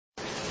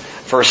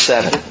Verse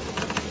 7.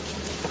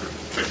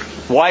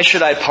 Why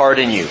should I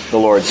pardon you, the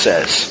Lord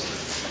says?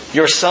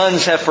 Your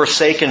sons have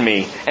forsaken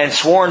me and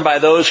sworn by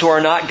those who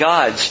are not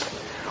gods.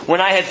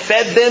 When I had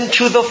fed them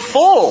to the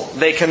full,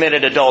 they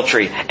committed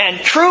adultery and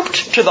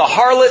trooped to the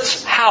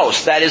harlot's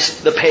house, that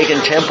is, the pagan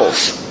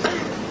temples.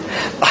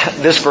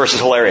 This verse is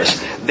hilarious.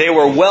 They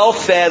were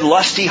well-fed,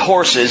 lusty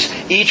horses,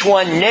 each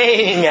one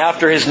neighing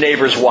after his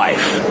neighbor's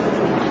wife.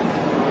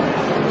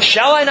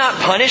 Shall I not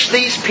punish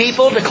these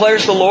people,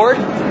 declares the Lord?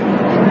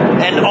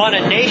 And on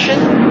a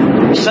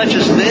nation such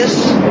as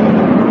this,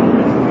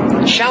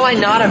 shall I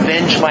not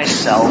avenge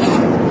myself?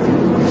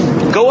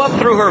 Go up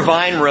through her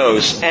vine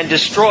rows and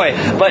destroy,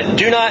 but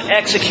do not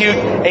execute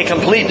a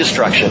complete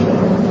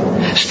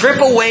destruction.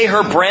 Strip away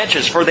her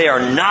branches, for they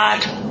are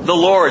not the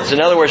Lord's. In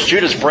other words,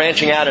 Judah's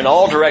branching out in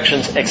all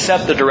directions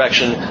except the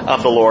direction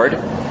of the Lord.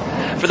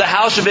 For the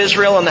house of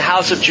Israel and the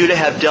house of Judah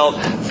have dealt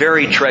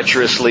very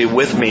treacherously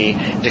with me,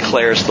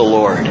 declares the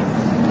Lord.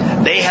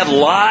 They have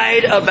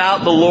lied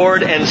about the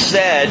Lord and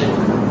said,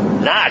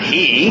 not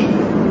He.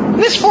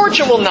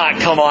 Misfortune will not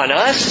come on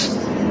us,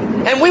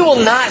 and we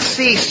will not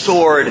see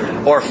sword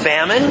or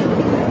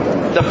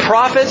famine. The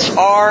prophets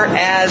are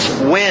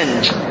as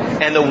wind,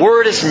 and the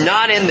word is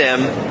not in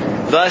them.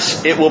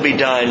 Thus it will be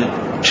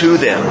done to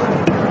them.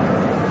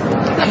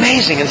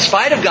 Amazing. In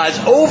spite of God's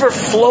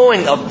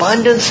overflowing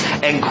abundance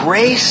and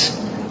grace,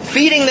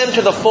 feeding them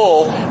to the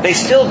full, they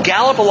still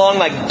gallop along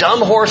like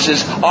dumb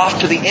horses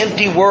off to the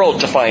empty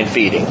world to find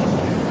feeding,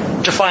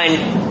 to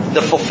find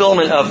the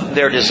fulfillment of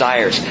their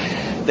desires.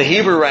 The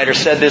Hebrew writer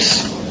said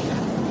this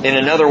in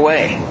another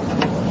way.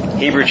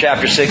 Hebrew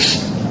chapter 6,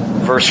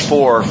 verse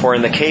 4, for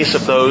in the case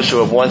of those who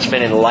have once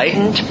been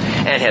enlightened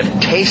and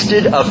have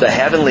tasted of the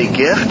heavenly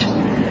gift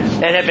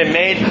and have been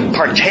made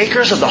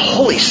partakers of the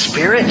Holy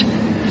Spirit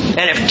and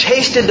have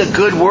tasted the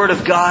good word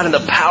of God and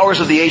the powers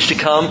of the age to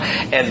come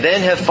and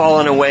then have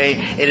fallen away,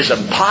 it is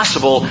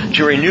impossible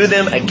to renew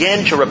them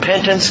again to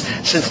repentance,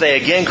 since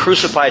they again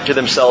crucified to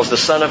themselves the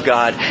Son of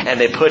God and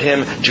they put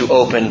Him to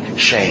open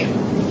shame.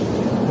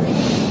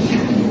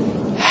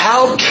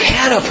 How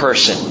can a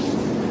person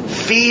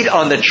feed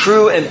on the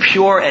true and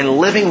pure and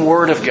living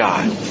Word of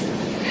God?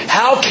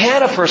 How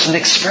can a person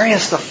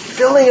experience the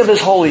filling of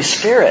His Holy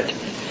Spirit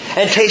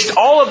and taste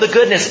all of the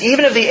goodness,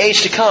 even of the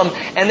age to come,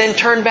 and then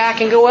turn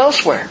back and go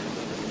elsewhere?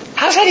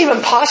 How's that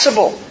even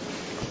possible?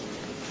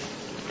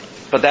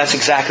 But that's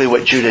exactly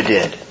what Judah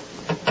did.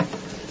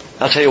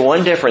 I'll tell you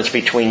one difference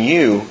between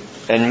you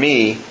and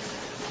me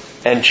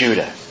and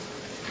Judah.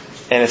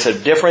 And it's a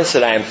difference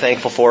that I am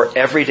thankful for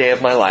every day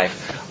of my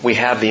life. We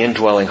have the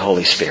indwelling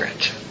Holy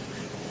Spirit.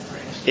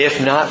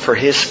 If not for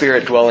His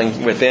Spirit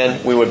dwelling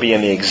within, we would be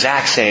in the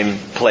exact same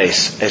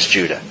place as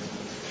Judah.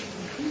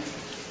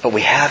 But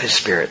we have His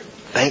Spirit.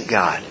 Thank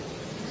God.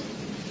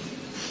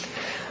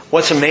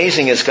 What's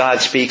amazing as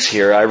God speaks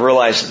here, I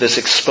realize this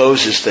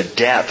exposes the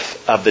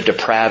depth of the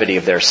depravity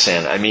of their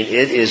sin. I mean,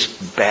 it is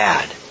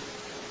bad.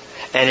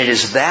 And it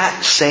is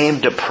that same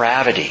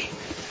depravity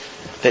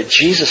that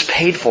Jesus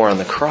paid for on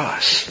the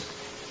cross.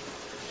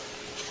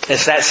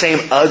 It's that same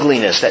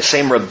ugliness, that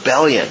same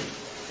rebellion.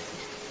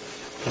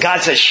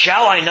 God says,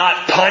 shall I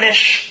not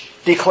punish,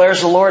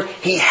 declares the Lord.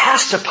 He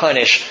has to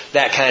punish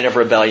that kind of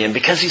rebellion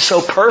because He's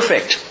so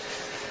perfect.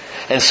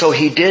 And so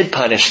He did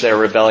punish their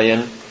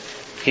rebellion.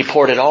 He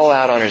poured it all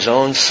out on His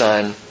own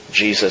Son,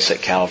 Jesus,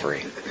 at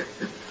Calvary.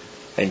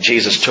 And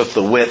Jesus took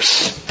the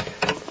whips,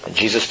 and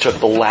Jesus took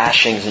the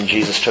lashings, and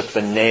Jesus took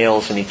the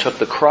nails, and He took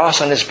the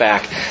cross on His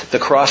back, the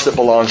cross that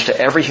belongs to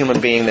every human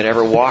being that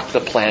ever walked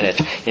the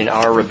planet in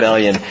our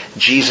rebellion.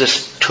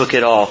 Jesus took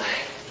it all.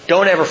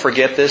 Don't ever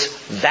forget this.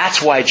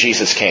 That's why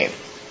Jesus came.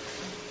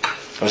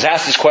 I was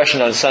asked this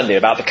question on Sunday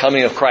about the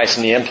coming of Christ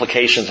and the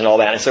implications and all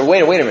that. And I said,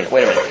 wait a minute.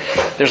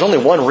 There's only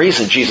one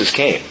reason Jesus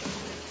came.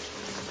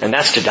 And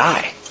that's to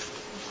die.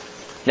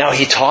 Now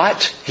He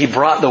taught. He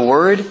brought the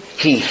Word.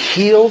 He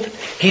healed.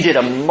 He did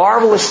a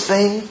marvelous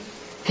thing.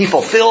 He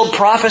fulfilled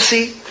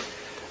prophecy.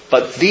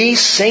 But the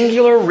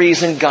singular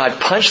reason God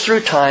punched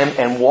through time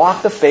and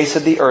walked the face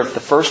of the earth the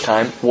first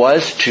time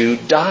was to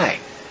die.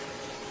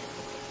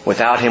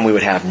 Without Him, we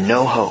would have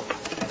no hope.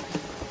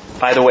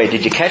 By the way,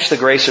 did you catch the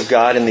grace of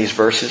God in these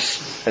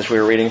verses as we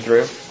were reading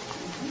through?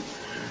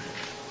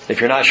 If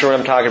you're not sure what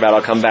I'm talking about,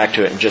 I'll come back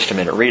to it in just a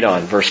minute. Read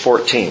on, verse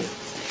 14.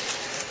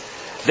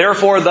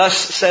 Therefore, thus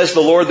says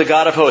the Lord, the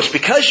God of hosts,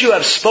 because you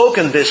have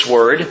spoken this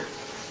word,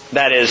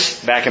 that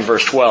is, back in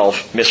verse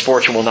 12,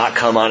 misfortune will not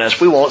come on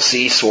us. We won't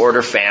see sword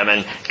or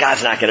famine.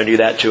 God's not going to do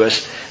that to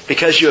us.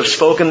 Because you have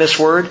spoken this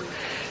word,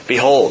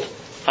 behold,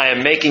 I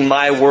am making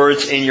my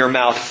words in your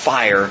mouth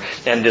fire,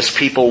 and this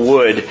people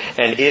wood,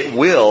 and it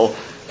will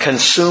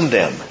consume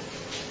them.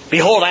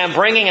 Behold, I am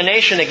bringing a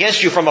nation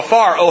against you from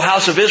afar, O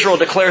house of Israel,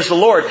 declares the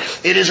Lord.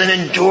 It is an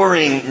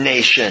enduring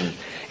nation.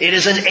 It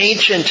is an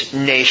ancient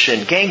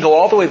nation. Gang, go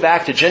all the way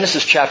back to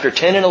Genesis chapter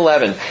 10 and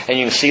 11, and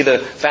you can see the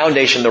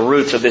foundation, the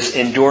roots of this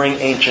enduring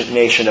ancient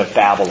nation of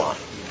Babylon.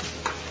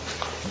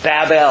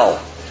 Babel,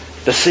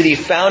 the city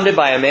founded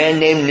by a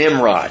man named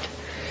Nimrod.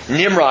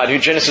 Nimrod, who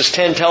Genesis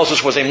 10 tells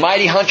us was a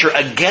mighty hunter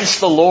against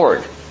the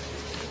Lord.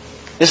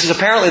 This is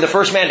apparently the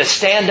first man to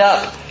stand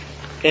up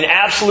in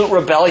absolute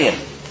rebellion.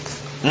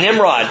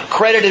 Nimrod,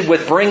 credited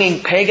with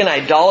bringing pagan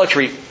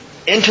idolatry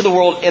into the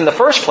world in the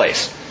first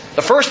place.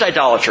 The first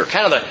idolater,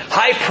 kind of the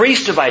high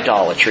priest of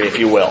idolatry, if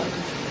you will.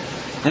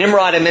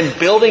 Nimrod, and then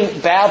building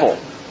Babel,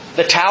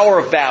 the Tower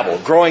of Babel,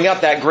 growing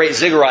up that great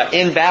ziggurat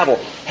in Babel,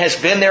 has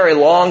been there a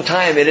long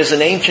time. It is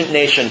an ancient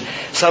nation.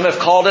 Some have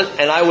called it,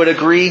 and I would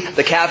agree,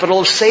 the capital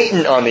of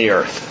Satan on the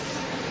earth.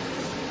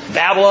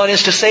 Babylon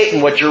is to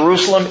Satan what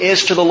Jerusalem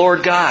is to the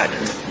Lord God.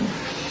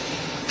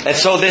 And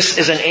so this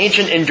is an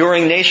ancient,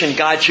 enduring nation.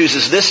 God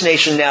chooses this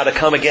nation now to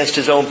come against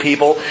His own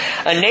people.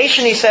 A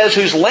nation, He says,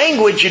 whose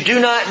language you do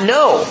not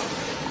know.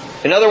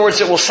 In other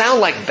words, it will sound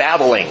like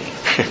babbling.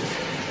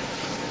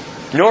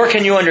 Nor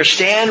can you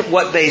understand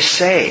what they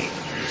say.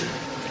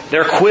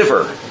 Their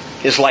quiver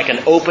is like an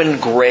open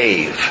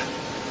grave.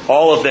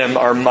 All of them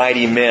are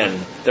mighty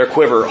men. Their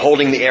quiver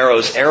holding the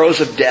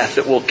arrows of death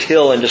that will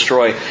kill and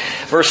destroy.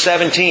 Verse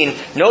 17,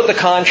 note the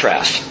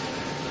contrast.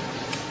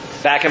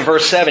 Back in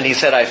verse 7, He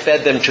said, I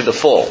fed them to the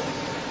full.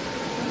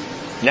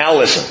 Now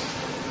listen.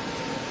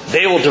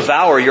 They will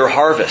devour your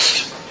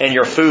harvest and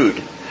your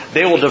food.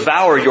 They will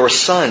devour your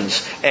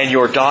sons and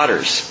your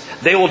daughters.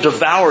 They will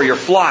devour your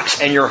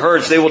flocks and your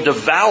herds. They will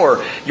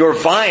devour your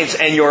vines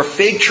and your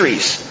fig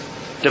trees.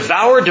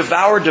 Devour,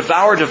 devour,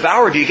 devour,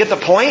 devour. Do you get the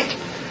point?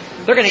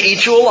 They're going to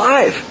eat you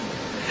alive.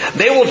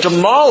 They will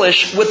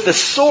demolish with the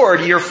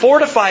sword your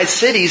fortified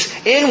cities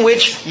in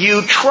which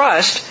you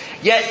trust.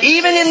 Yet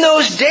even in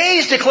those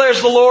days,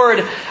 declares the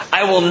Lord,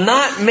 I will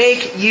not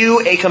make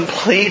you a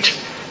complete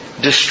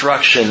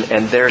destruction.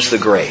 And there's the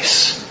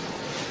grace.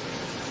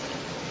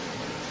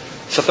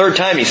 It's the third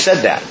time He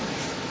said that.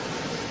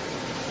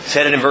 He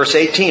said it in verse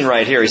 18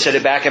 right here. He said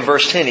it back in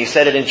verse 10. He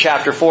said it in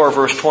chapter 4,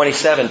 verse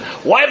 27.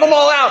 Wipe them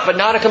all out, but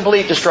not a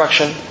complete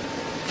destruction.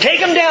 Take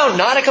them down,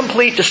 not a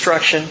complete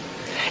destruction.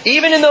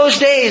 Even in those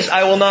days,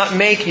 I will not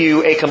make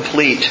you a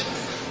complete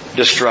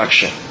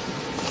destruction.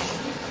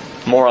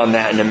 More on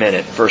that in a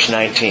minute. Verse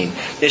 19.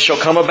 It shall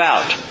come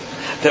about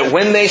that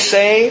when they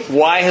say,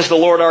 why has the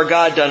Lord our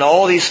God done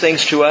all these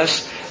things to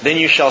us? Then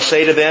you shall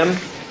say to them,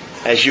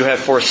 as you have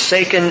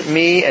forsaken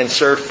me and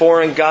served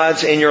foreign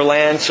gods in your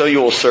land, so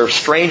you will serve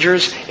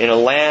strangers in a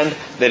land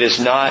that is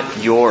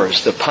not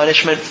yours. The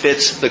punishment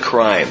fits the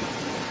crime.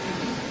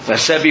 I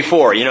said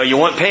before, you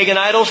want pagan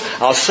idols?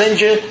 I'll send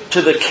you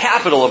to the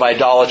capital of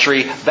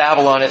idolatry,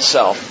 Babylon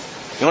itself.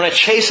 You want to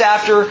chase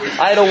after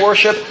idol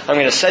worship? I'm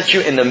going to set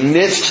you in the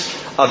midst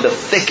of the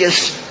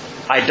thickest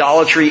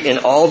idolatry in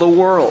all the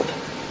world.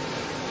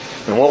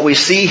 And what we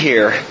see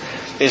here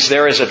is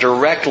there is a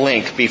direct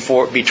link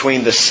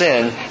between the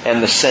sin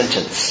and the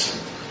sentence.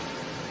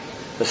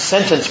 The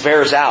sentence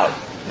bears out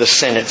the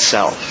sin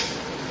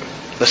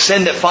itself. The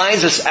sin that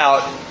finds us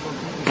out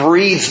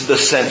breeds the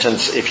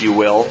sentence, if you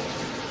will.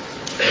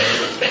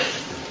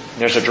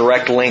 There's a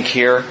direct link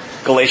here.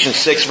 Galatians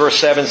 6 verse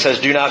 7 says,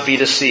 do not be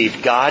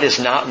deceived. God is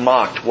not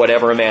mocked.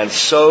 Whatever a man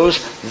sows,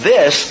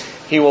 this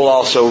he will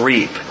also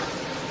reap.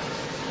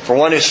 For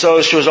one who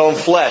sows to his own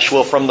flesh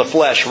will from the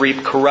flesh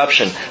reap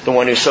corruption. The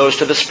one who sows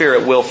to the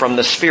Spirit will from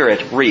the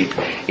Spirit reap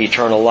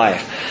eternal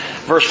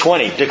life. Verse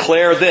 20,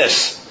 declare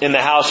this in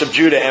the house of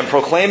Judah and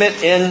proclaim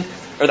it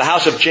the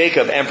house of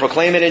Jacob and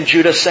proclaim it in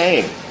Judah,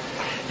 saying,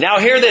 now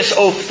hear this,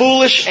 O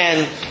foolish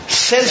and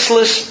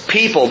senseless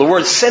people. The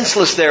word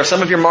senseless there,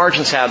 some of your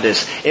margins have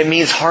this. It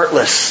means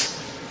heartless.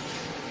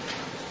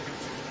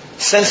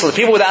 Senseless.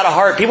 People without a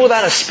heart. People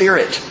without a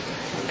spirit.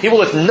 People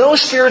with no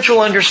spiritual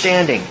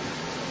understanding.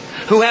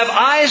 Who have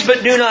eyes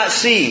but do not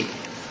see.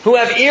 Who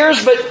have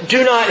ears but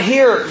do not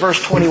hear.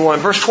 Verse 21.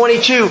 Verse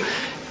 22.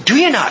 Do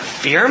you not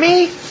fear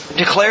me?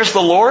 Declares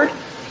the Lord.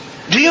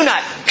 Do you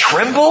not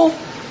tremble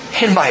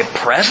in my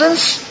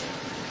presence?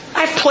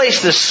 I've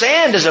placed the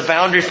sand as a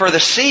boundary for the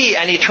sea,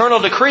 an eternal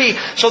decree,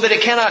 so that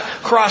it cannot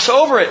cross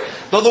over it.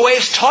 Though the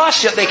waves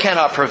toss, yet they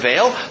cannot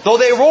prevail. Though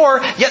they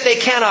roar, yet they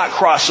cannot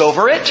cross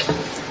over it.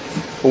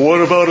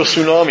 What about a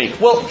tsunami?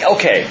 Well,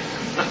 okay.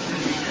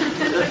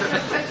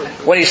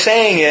 What he's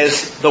saying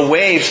is, the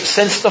waves,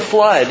 since the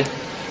flood,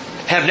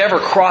 have never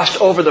crossed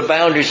over the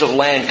boundaries of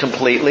land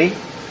completely.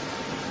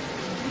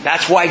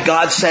 That's why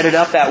God set it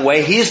up that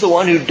way. He's the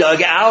one who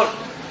dug out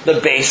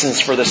the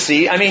basins for the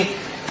sea. I mean,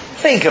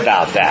 think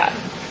about that.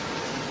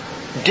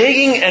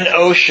 Digging an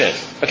ocean.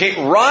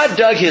 Okay, Rod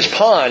dug his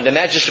pond, and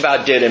that just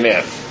about did him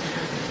in.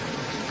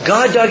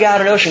 God dug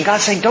out an ocean.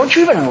 God's saying, don't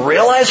you even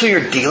realize who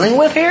you're dealing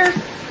with here?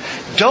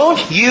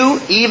 Don't you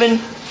even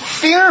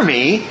fear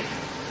me,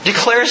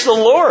 declares the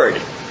Lord.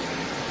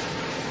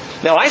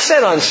 Now, I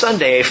said on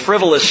Sunday, a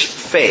frivolous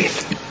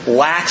faith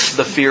lacks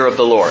the fear of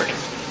the Lord.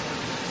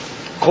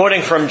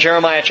 Quoting from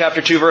Jeremiah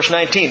chapter 2, verse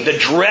 19, the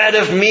dread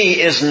of me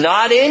is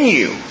not in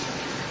you.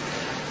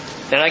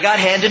 And I got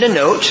handed a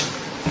note.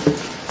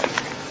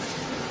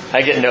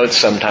 I get notes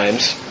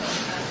sometimes.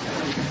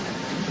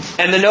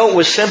 And the note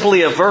was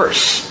simply a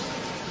verse.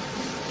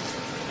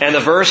 And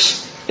the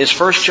verse is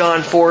 1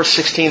 John 4,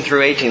 16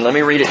 through 18. Let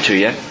me read it to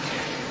you.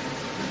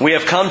 We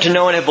have come to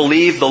know and have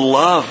believed the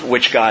love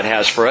which God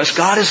has for us.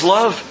 God is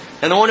love.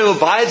 And the one who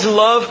abides in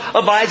love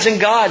abides in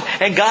God.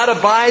 And God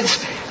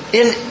abides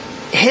in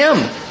Him.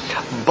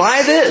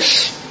 By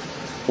this,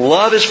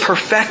 love is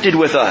perfected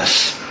with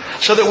us,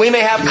 so that we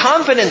may have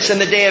confidence in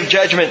the day of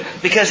judgment.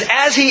 Because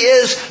as He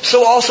is,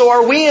 so also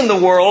are we in the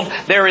world.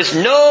 There is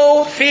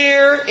no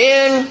fear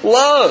in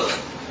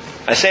love.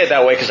 I say it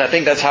that way because I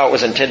think that's how it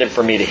was intended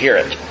for me to hear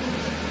it.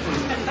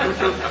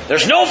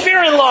 There's no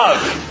fear in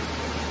love.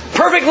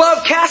 Perfect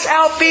love casts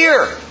out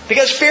fear,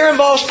 because fear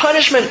involves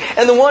punishment,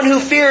 and the one who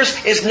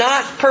fears is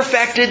not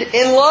perfected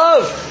in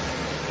love.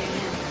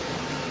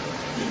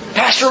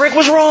 Pastor Rick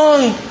was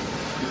wrong.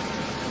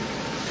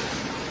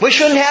 We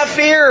shouldn't have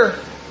fear.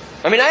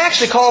 I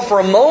actually called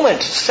for a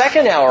moment,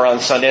 second hour on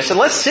Sunday. I said,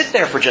 let's sit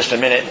there for just a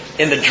minute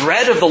in the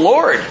dread of the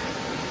Lord.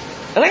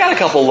 And I got a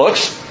couple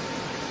looks.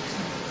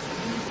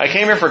 I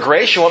came here for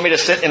grace. You want me to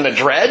sit in the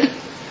dread?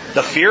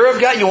 The fear of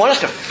God? You want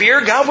us to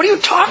fear God? What are you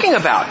talking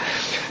about?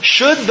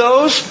 Should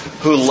those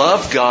who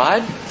love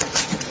God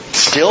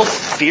still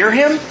fear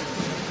Him?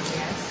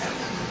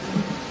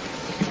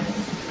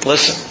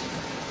 Listen,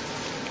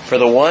 for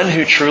the one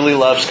who truly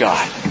loves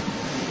God,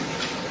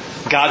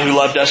 God who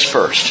loved us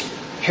first,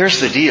 here's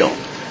the deal.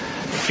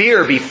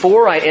 Fear,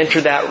 before I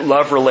enter that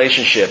love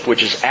relationship,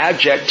 which is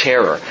abject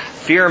terror,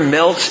 fear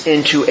melts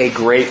into a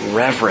great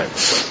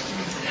reverence.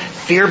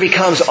 Fear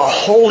becomes a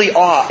holy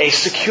awe, a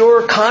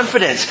secure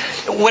confidence.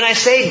 When I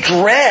say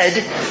dread,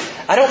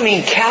 I don't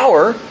mean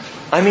cower,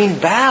 I mean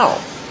bow.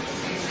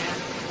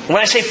 When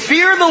I say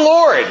fear the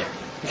Lord,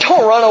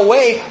 don't run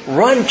away,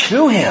 run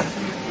to Him.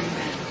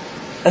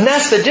 And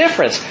that's the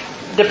difference,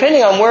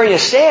 depending on where you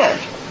stand.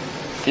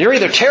 You're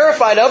either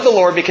terrified of the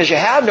Lord because you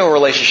have no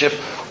relationship,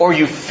 or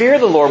you fear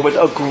the Lord with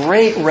a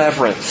great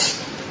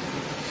reverence.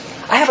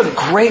 I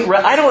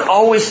don't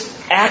always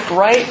act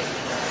right.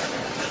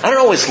 I don't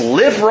always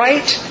live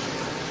right.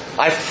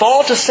 I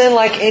fall to sin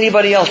like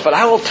anybody else, but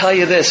I will tell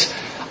you this.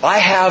 I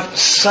have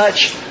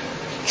such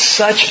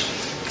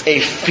a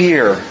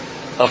fear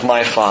of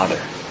my Father.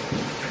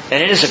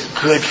 And it is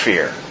a good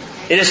fear.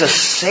 It is a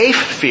safe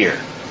fear.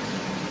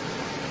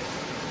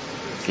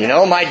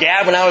 My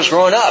dad, when I was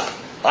growing up,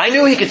 I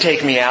knew he could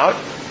take me out.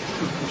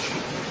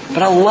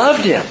 But I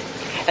loved him.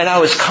 And I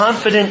was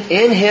confident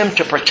in Him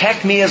to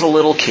protect me as a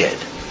little kid.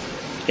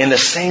 In the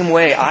same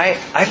way,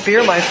 I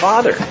fear my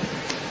Father.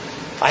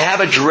 I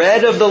have a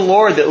dread of the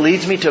Lord that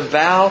leads me to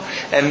bow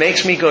and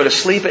makes me go to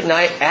sleep at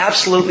night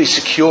absolutely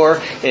secure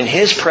in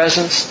His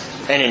presence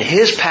and in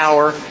His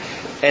power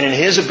and in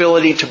His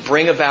ability to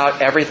bring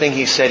about everything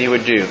He said He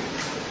would do.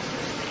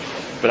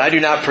 But I do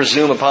not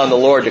presume upon the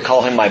Lord to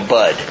call Him my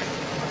bud.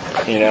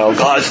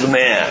 God's the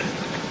man.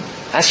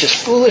 That's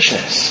just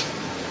foolishness.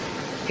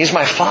 He's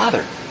my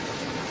Father.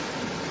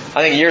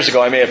 I think years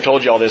ago I may have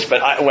told you all this,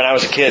 but when I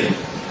was a kid,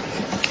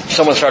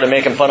 someone started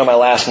making fun of my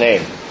last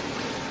name.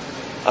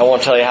 I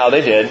won't tell you how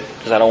they did,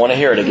 because I don't want to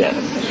hear it again.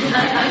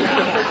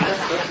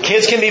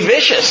 Kids can be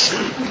vicious.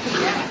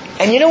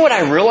 And you know what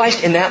I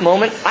realized in that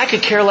moment? I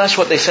could care less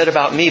what they said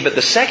about me, but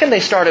the second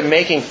they started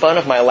making fun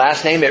of my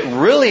last name, it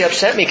really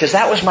upset me, because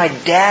that was my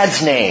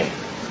dad's name.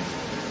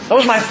 That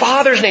was my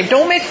father's name.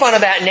 Don't make fun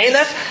of that name.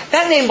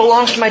 That name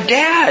belongs to my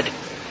dad.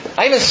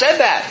 I even said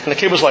that. And the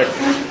kid was like,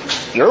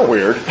 you're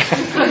weird.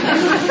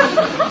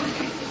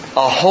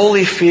 A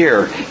holy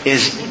fear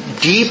is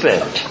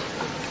deepened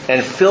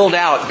and filled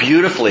out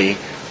beautifully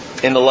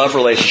in the love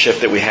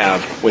relationship that we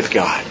have with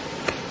God.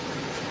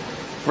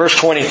 Verse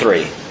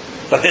 23.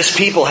 But this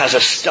people has a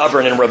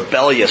stubborn and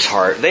rebellious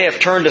heart. They have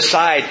turned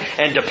aside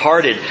and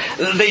departed.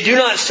 They do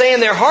not say in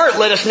their heart,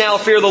 let us now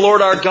fear the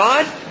Lord our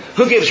God,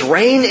 who gives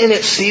rain in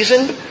its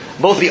season,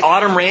 both the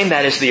autumn rain,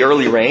 that is the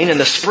early rain, and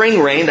the spring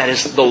rain, that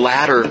is the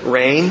latter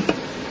rain,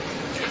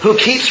 who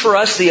keeps for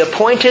us the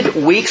appointed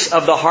weeks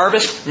of the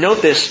harvest.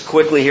 Note this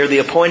quickly here, the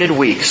appointed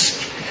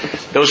weeks.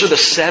 Those are the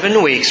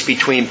 7 weeks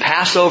between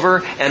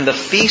Passover and the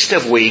Feast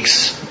of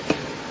Weeks,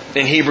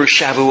 in Hebrew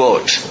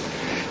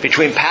Shavuot.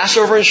 Between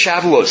Passover and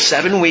Shavuot,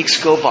 7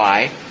 weeks go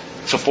by,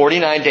 so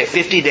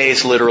 50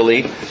 days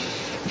literally.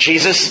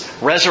 Jesus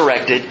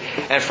resurrected,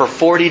 and for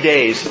 40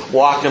 days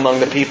walked among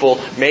the people,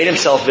 made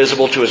Himself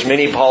visible to as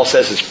many, Paul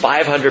says, as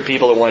 500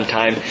 people at one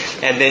time,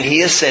 and then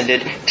He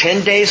ascended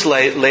 10 days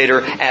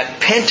later at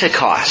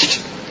Pentecost,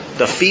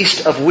 the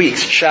Feast of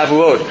Weeks,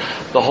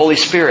 Shavuot. The Holy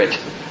Spirit,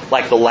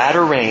 like the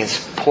latter rains,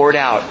 poured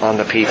out on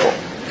the people,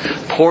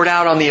 poured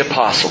out on the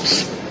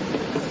apostles.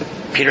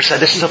 Peter said,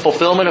 this is a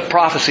fulfillment of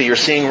prophecy you're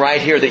seeing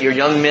right here, that your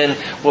young men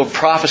will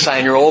prophesy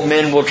and your old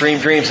men will dream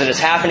dreams. And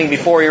it's happening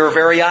before your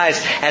very eyes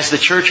as the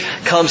church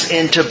comes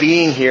into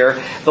being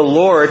here. The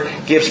Lord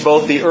gives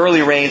both the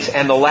early rains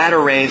and the latter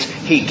rains.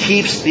 He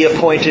keeps the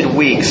appointed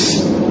weeks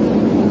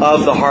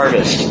of the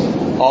harvest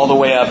all the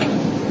way up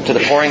to the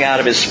pouring out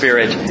of His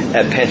Spirit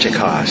at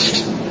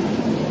Pentecost.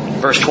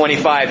 Verse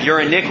 25, your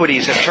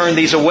iniquities have turned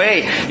these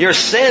away. Your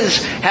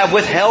sins have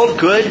withheld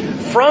good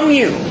from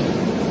you.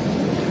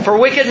 For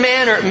wicked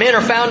men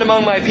are found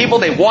among my people.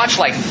 They watch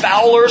like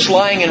fowlers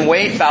lying in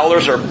wait.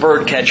 Fowlers are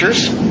bird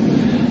catchers.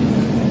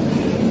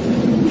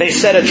 They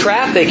set a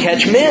trap, they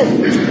catch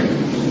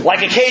men.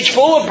 Like a cage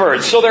full of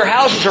birds, so their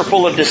houses are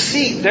full of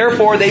deceit.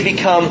 Therefore they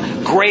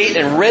become great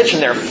and rich,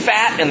 and they're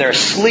fat and they're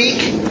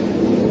sleek.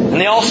 And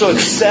they also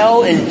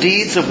excel in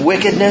deeds of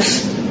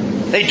wickedness.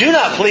 They do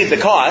not plead the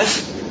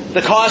cause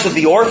of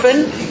the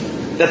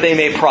orphan, that they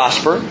may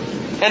prosper.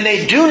 And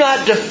they do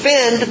not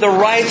defend the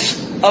rights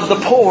of the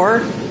poor.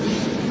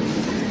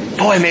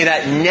 Boy, may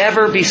that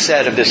never be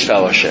said of this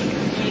fellowship.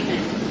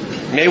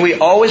 May we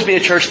always be a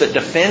church that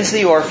defends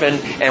the orphan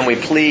and we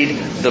plead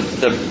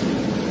the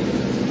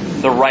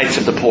rights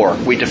of the poor.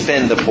 We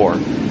defend the poor.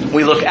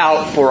 We look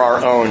out for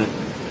our own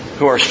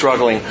who are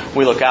struggling.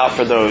 We look out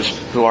for those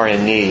who are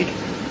in need.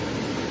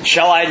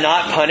 Shall I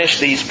not punish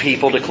these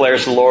people,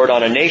 declares the Lord,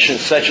 on a nation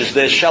such as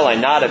this? Shall I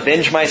not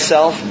avenge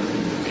myself?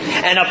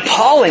 An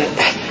appalling,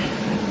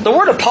 the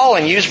word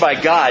appalling used by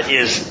God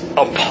is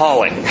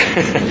appalling.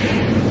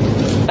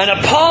 An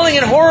appalling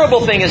and horrible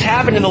thing has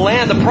happened in the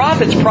land. The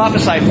prophets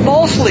prophesy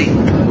falsely.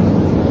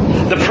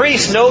 The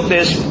priests, note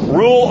this,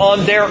 rule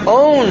on their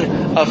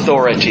own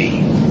authority.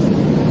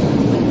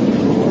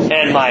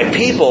 And my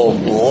people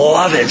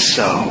love it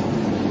so.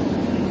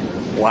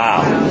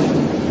 Wow.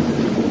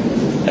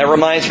 That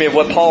reminds me of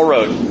what Paul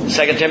wrote,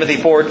 2 Timothy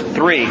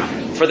 4:3.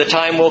 For the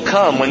time will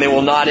come when they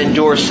will not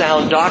endure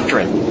sound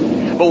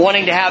doctrine, but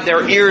wanting to have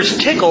their ears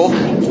tickled,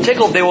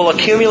 they will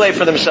accumulate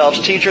for themselves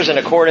teachers in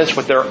accordance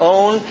with their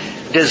own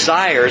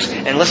desires.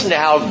 And listen to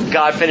how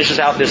God finishes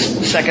out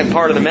this second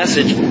part of the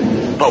message.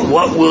 But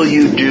what will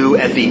you do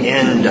at the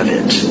end of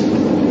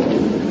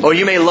it? Oh,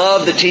 you may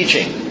love the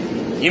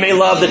teaching. You may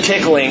love the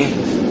tickling.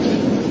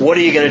 What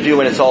are you going to do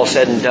when it's all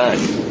said and done?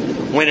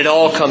 When it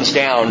all comes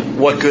down,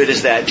 what good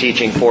is that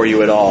teaching for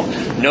you at all?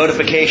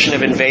 Notification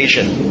of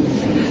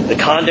invasion, the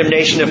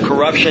condemnation of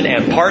corruption,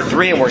 and part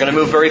 3, and we're going to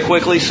move very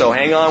quickly, so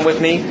hang on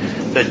with me,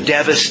 the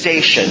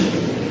devastation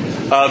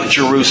of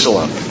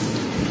Jerusalem.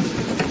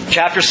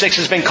 Chapter 6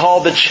 has been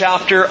called the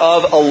chapter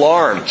of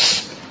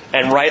alarms,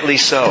 and rightly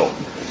so.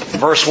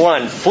 Verse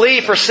 1, flee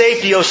for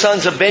safety, O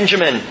sons of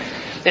Benjamin.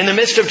 In the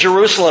midst of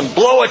Jerusalem,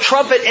 blow a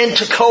trumpet in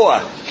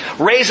Tekoa.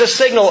 Raise a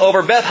signal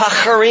over Beth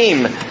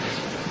Hacharim.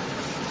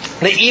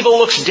 The evil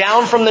looks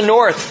down from the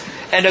north,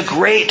 and a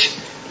great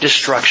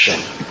destruction.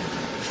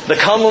 The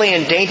comely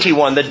and dainty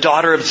one, the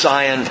daughter of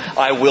Zion,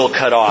 I will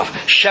cut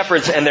off.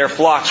 Shepherds and their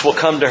flocks will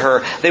come to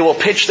her. They will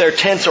pitch their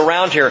tents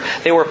around her.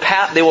 They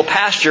will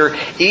pasture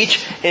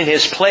each in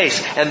his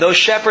place. And those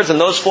shepherds and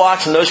those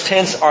flocks and those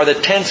tents are the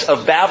tents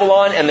of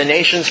Babylon and the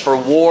nations for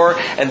war.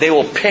 And they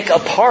will pick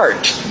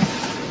apart,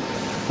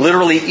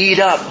 literally eat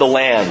up the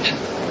land.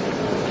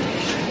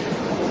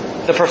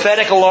 The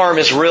prophetic alarm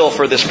is real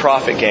for this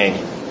prophet,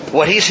 gang.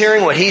 What he's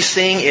hearing, what he's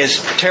seeing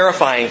is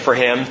terrifying for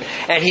him.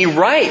 And he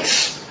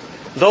writes,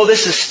 though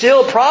this is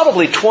still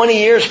probably 20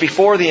 years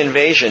before the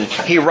invasion,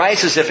 he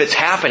writes as if it's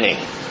happening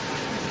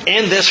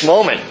in this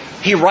moment.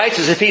 He writes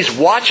as if he's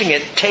watching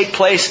it take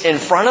place in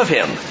front of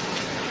him,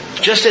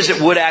 just as it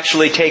would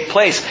actually take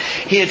place.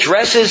 He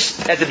addresses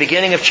at the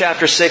beginning of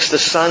chapter 6 the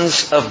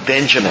sons of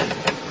Benjamin.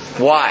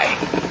 Why?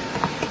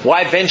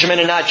 Why Benjamin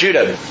and not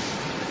Judah?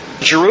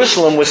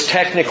 Jerusalem was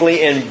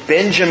technically in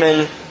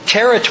Benjamin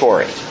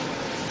territory.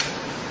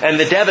 And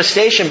the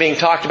devastation being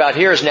talked about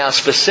here is now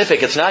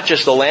specific. It's not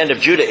just the land of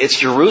Judah. It's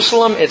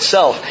Jerusalem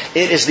itself.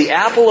 It is the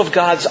apple of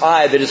God's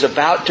eye that is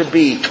about to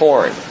be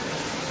torn.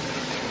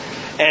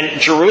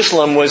 And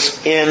Jerusalem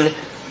was in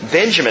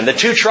Benjamin. The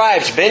two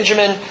tribes,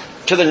 Benjamin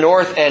to the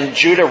north and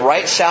Judah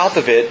right south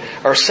of it,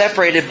 are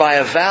separated by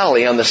a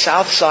valley on the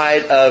south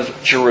side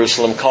of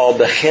Jerusalem called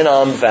the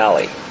Hinnom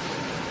Valley.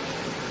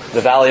 The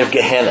Valley of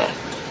Gehenna.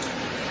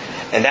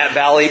 And that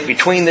valley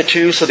between the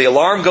two, so the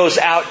alarm goes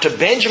out to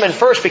Benjamin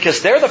first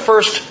because they're the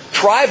first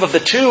tribe of the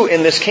two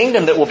in this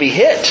kingdom that will be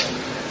hit.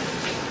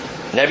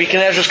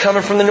 Nebuchadnezzar's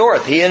coming from the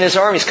north. He and his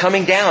army's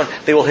coming down.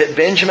 They will hit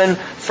Benjamin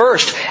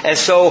first. And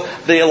so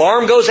the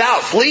alarm goes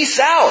out. Flee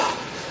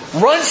south.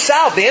 Run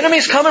south. The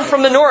enemy's coming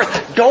from the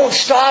north. Don't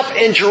stop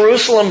in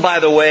Jerusalem, by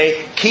the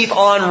way. Keep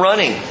on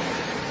running.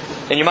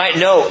 And you might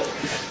note,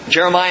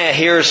 Jeremiah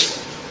hears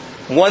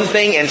one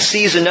thing and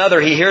sees another.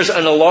 He hears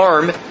an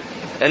alarm.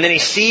 And then he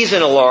sees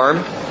an alarm.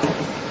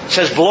 It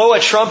says, blow a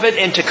trumpet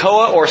in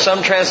Tekoa, or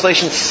some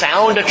translations,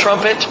 sound a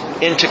trumpet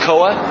in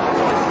Tekoa.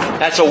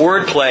 That's a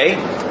word play.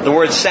 The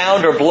word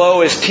sound or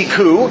blow is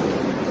tiku.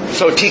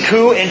 So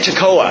tiku in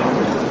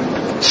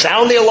Tekoa.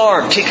 Sound the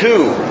alarm,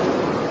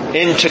 tiku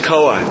in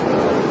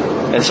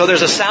Tekoa. And so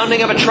there's a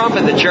sounding of a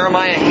trumpet that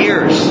Jeremiah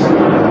hears.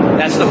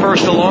 That's the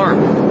first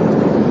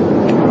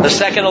alarm. The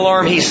second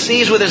alarm he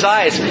sees with his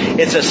eyes.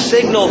 It's a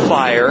signal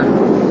fire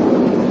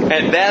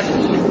at Beth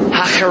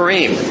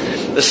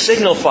Hacharim. The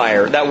signal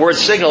fire. That word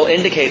signal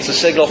indicates the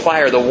signal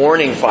fire, the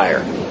warning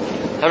fire.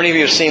 How many of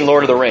you have seen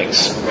Lord of the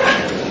Rings?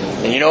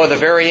 And you know at the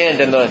very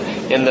end, in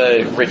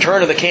the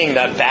Return of the King,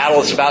 that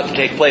battle is about to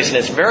take place, and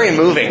it's very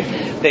moving.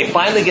 They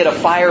finally get a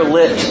fire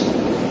lit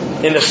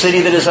in the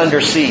city that is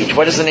under siege.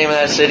 What is the name of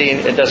that city?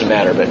 It doesn't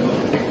matter, but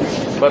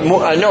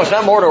no, it's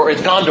not Mordor,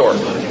 it's Gondor.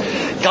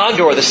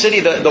 Gondor, the city,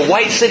 the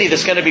white city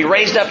that's going to be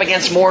raised up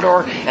against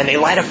Mordor, and they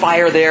light a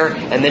fire there,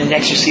 and then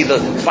next you see the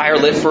fire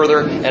lit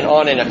further and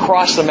on and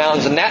across the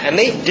mountains, and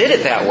they did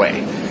it that way.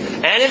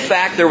 And in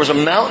fact, there was a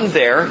mountain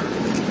there,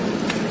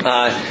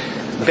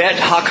 Bet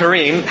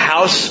Hakarim,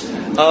 house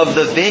of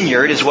the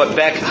vineyard is what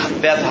Beth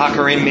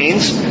Hakarim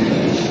means,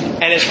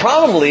 and it's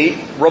probably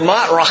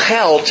Ramat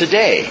Rachel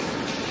today.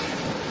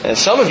 And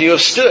some of you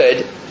have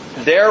stood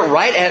there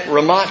right at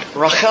Ramat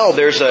Rachel.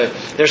 There's a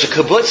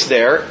kibbutz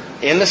there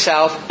in the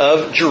south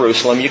of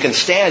Jerusalem. You can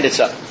stand, it's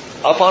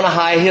up on a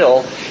high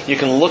hill. You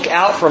can look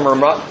out from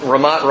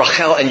Ramat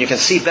Rachel and you can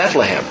see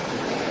Bethlehem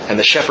and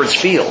the shepherd's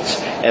fields,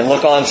 and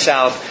look on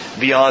south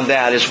beyond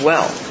that as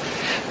well.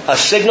 A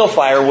signal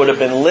fire would have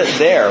been lit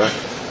there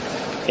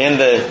in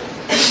the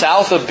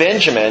south of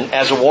Benjamin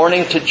as a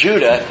warning to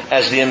Judah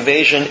as the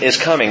invasion is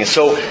coming.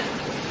 So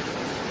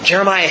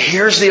Jeremiah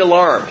hears the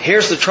alarm,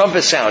 hears the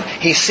trumpet sound.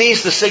 He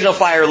sees the signal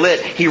fire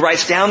lit. He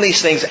writes down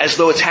these things as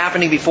though it's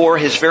happening before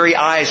his very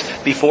eyes,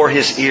 before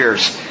his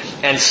ears.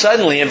 And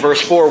suddenly in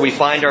verse 4 we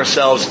find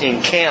ourselves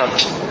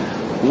encamped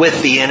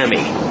with the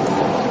enemy.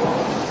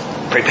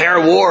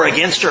 Prepare war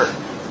against her.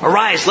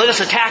 Arise, let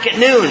us attack at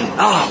noon.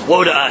 Oh,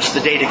 woe to us,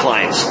 the day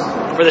declines,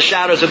 for the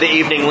shadows of the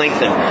evening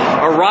lengthen.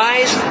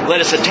 Arise,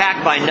 let us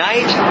attack by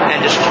night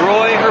and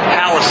destroy her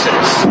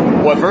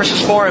palaces. What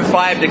verses 4 and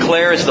 5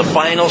 declare is the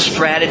final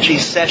strategy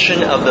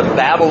session of the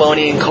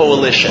Babylonian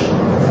coalition.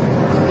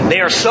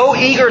 They are so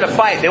eager to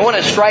fight. They want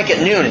to strike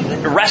at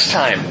noon, rest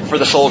time for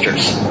the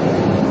soldiers.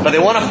 But they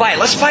want to fight.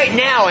 Let's fight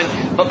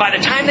now. But by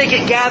the time they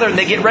get gathered and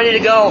they get ready to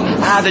go,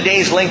 the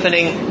day's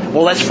lengthening.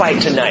 Well, let's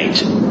fight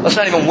tonight. Let's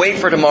not even wait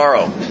for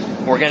tomorrow.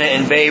 We're going to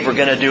invade. We're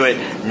going to do it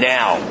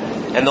now.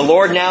 And the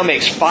Lord now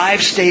makes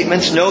 5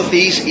 statements. Note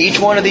these. Each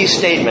one of these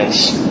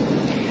statements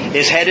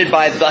is headed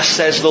by "Thus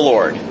says the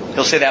Lord."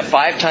 He'll say that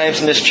 5 times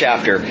in this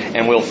chapter,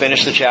 and we'll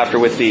finish the chapter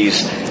with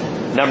these.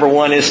 Number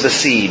 1 is the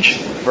siege.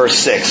 Verse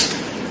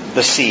 6.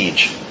 The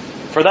siege.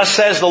 For thus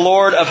says the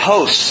Lord of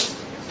hosts,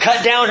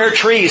 cut down her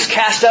trees,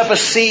 cast up a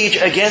siege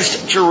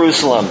against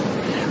Jerusalem.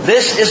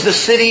 This is the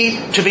city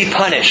to be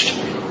punished,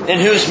 in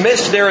whose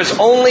midst there is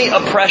only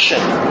oppression.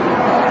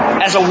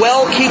 As a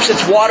well keeps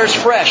its waters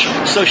fresh,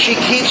 so she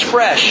keeps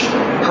fresh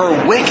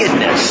her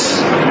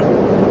wickedness.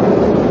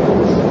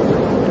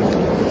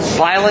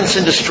 Violence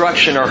and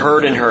destruction are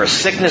heard in her.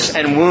 Sickness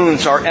and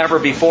wounds are ever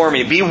before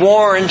me. Be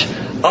warned,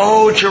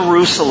 O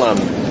Jerusalem,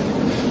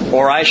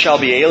 or I shall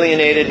be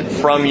alienated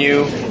from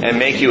you and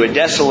make you a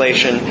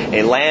desolation,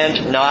 a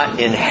land not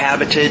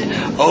inhabited.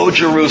 O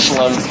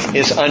Jerusalem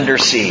is under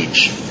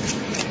siege.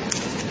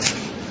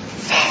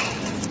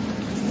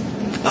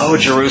 O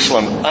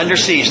Jerusalem, under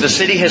siege. The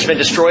city has been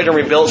destroyed and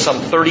rebuilt some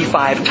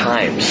 35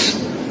 times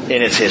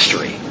in its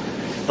history.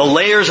 The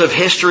layers of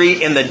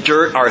history in the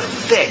dirt are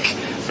thick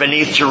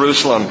beneath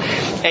Jerusalem.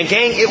 And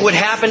gang, it would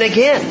happen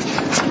again.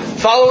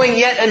 Following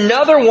yet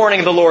another warning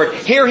of the Lord,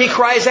 here He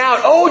cries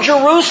out, "O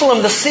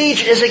Jerusalem, the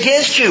siege is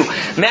against you."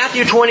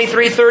 Matthew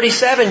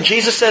 23:37,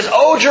 Jesus says,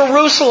 "O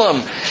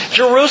Jerusalem,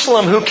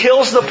 Jerusalem, who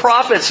kills the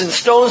prophets and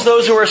stones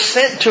those who are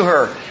sent to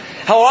her.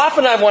 How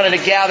often I wanted to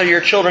gather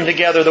your children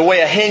together the way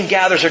a hen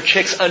gathers her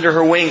chicks under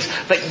her wings,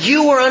 but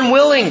you were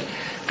unwilling.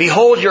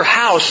 Behold, your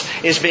house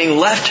is being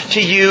left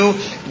to you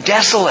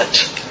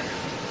desolate."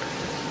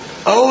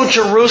 O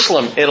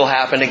Jerusalem, it'll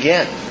happen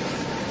again.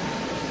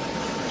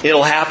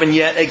 It'll happen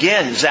yet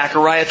again.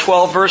 Zechariah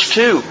 12 verse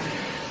 2.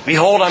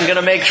 Behold, I'm going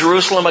to make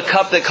Jerusalem a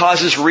cup that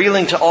causes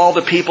reeling to all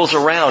the peoples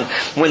around.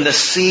 When the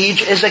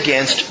siege is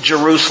against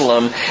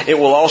Jerusalem, it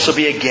will also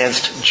be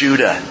against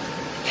Judah.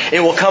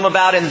 It will come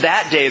about in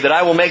that day that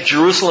I will make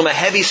Jerusalem a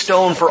heavy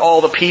stone for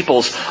all the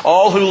peoples.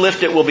 All who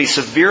lift it will be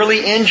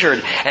severely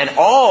injured, and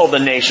all the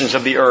nations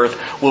of the earth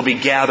will be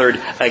gathered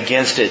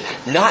against it.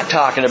 Not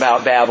talking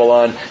about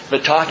Babylon,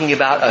 but talking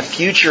about a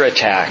future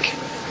attack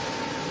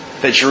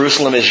that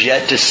Jerusalem is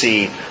yet to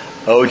see.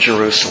 O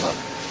Jerusalem.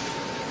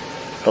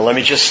 But let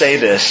me just say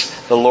this.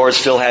 The Lord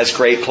still has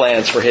great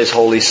plans for His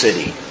holy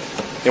city.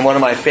 In one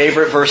of my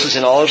favorite verses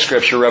in all of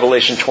Scripture,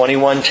 Revelation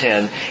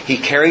 21:10, He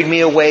carried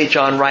me away,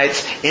 John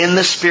writes, in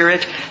the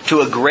Spirit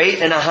to a great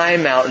and a high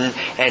mountain,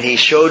 and He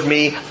showed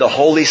me the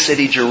holy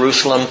city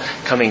Jerusalem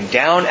coming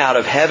down out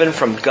of heaven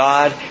from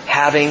God,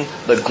 having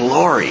the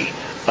glory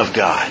of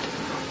God.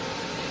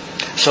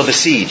 So the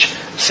siege.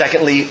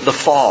 Secondly, the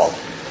fall.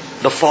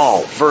 The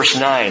fall. Verse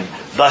 9,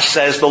 thus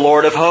says the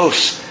Lord of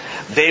hosts,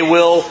 they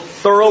will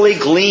thoroughly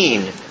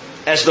glean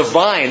as the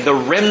vine, the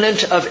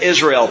remnant of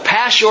Israel.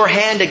 Pass your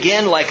hand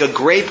again like a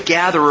grape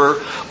gatherer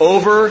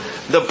over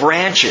the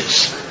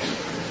branches.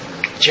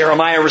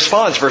 Jeremiah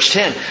responds, verse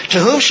 10, to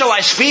whom shall I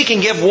speak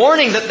and give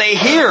warning that they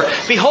hear?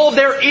 Behold,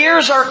 their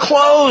ears are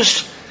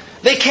closed.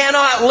 They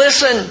cannot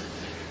listen.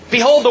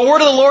 Behold, the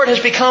word of the Lord has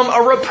become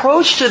a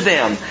reproach to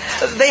them.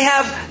 They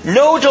have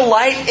no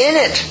delight in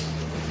it.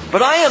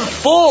 But I am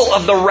full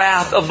of the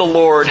wrath of the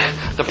Lord,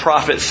 the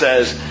prophet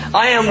says.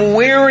 I am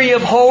weary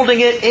of holding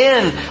it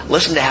in.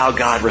 Listen to how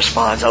God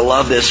responds. I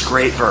love this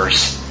great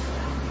verse.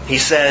 He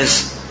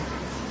says,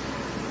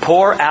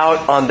 pour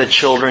out on the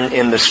children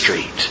in the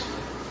street.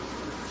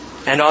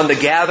 and on the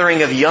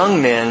gathering of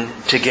young men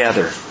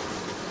together.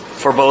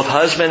 For both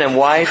husband and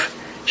wife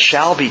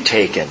shall be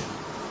taken,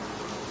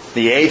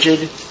 the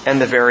aged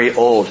and the very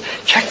old.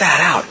 Check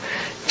that out.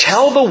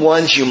 Tell the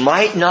ones you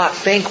might not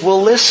think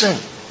will listen.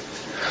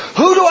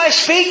 Who do I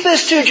speak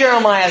this to,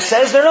 Jeremiah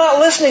says? They're not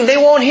listening. They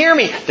won't hear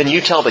me. Then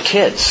you tell the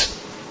kids.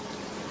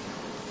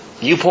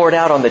 You pour it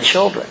out on the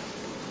children.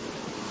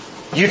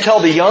 You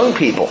tell the young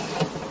people.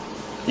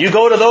 You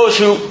go to those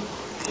who,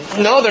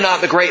 no, they're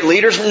not the great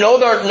leaders. No,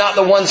 they're not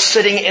the ones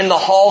sitting in the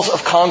halls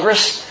of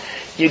Congress.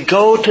 You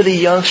go to the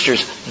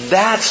youngsters.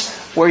 That's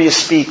where you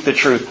speak the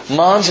truth.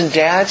 Moms and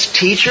dads,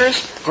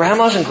 teachers,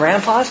 grandmas and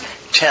grandpas,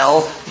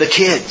 tell the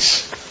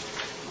kids.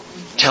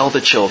 Tell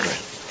the children.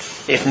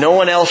 If no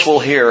one else will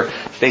hear,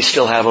 they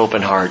still have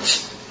open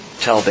hearts.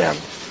 Tell them.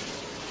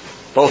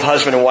 Both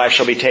husband and wife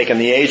shall be taken,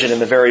 the aged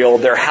and the very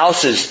old. Their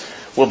houses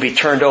will be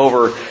turned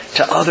over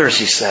to others,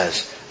 he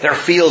says. Their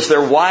fields,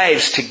 their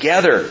wives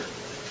together.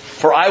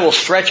 For I will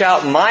stretch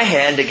out my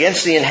hand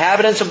against the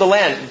inhabitants of the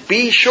land.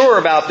 Be sure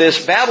about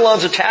this.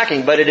 Babylon's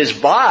attacking, but it is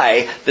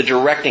by the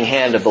directing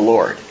hand of the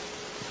Lord.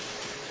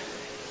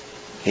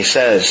 He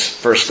says,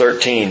 verse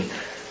 13,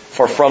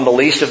 for from the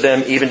least of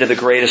them even to the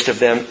greatest of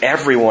them,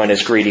 everyone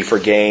is greedy for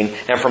gain.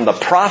 And from the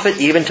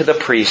prophet even to the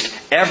priest,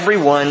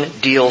 everyone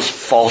deals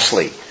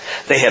falsely.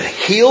 They have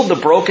healed the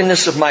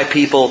brokenness of my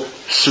people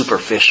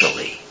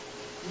superficially,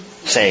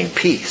 saying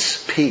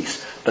peace,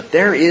 peace. But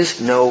there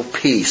is no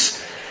peace.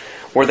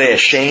 Were they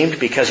ashamed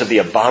because of the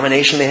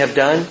abomination they have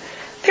done?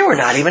 They were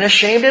not even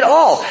ashamed at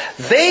all.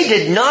 They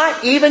did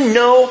not even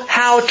know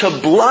how to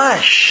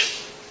blush.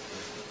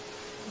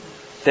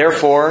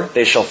 Therefore,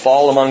 they shall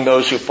fall among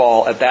those who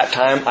fall. At that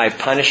time, I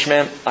punish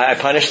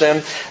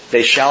them.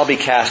 They shall be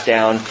cast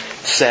down,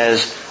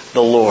 says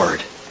the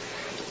Lord.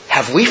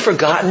 Have we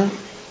forgotten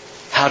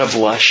how to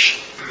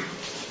blush?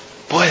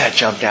 Boy, that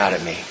jumped out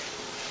at me.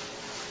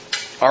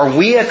 Are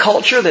we a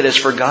culture that has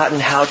forgotten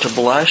how to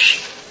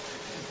blush?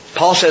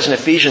 Paul says in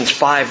Ephesians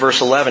 5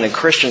 verse 11, and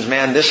Christians,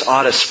 man, this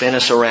ought to spin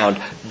us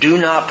around. Do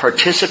not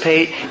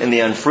participate in the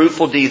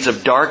unfruitful deeds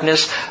of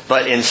darkness,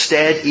 but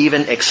instead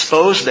even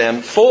expose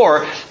them.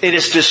 For it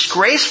is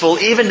disgraceful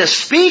even to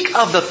speak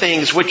of the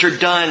things which are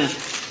done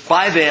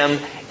by them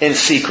in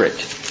secret.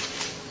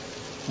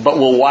 But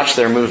we'll watch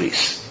their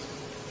movies.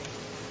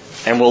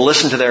 And we'll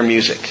listen to their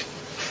music.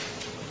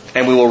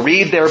 And we will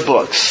read their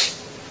books.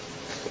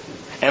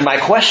 And my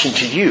question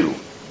to you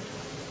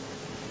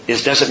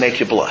is, does it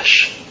make you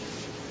blush?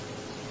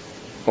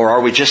 Or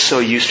are we just so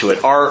used to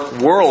it? Our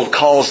world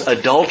calls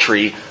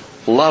adultery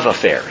love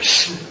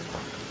affairs.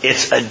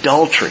 It's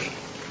adultery.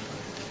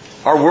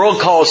 Our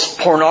world calls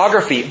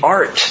pornography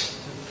art.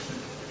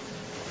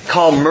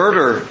 Call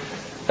murder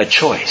a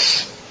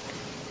choice.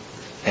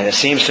 And it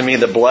seems to me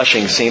that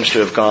blushing seems to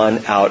have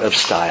gone out of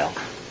style.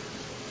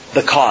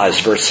 The cause,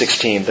 verse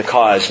 16, the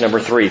cause, number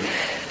 3.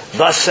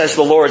 Thus says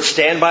the Lord,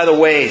 stand by the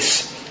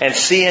ways and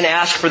see and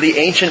ask for the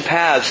ancient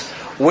paths,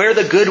 where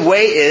the good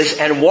way is,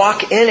 and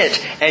walk in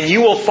it, and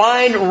you will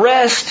find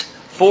rest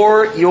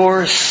for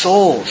your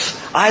souls.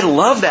 I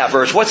love that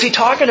verse. What's he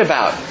talking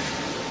about?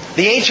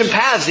 The ancient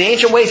paths, the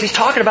ancient ways. He's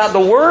talking about the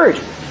Word.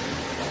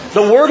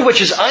 The Word which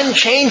is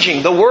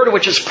unchanging, the Word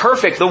which is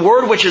perfect, the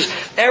Word which is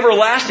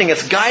everlasting,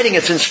 it's guiding,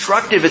 it's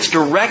instructive, it's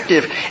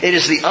directive. It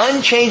is the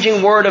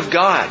unchanging Word of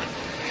God.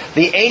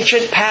 The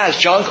ancient paths,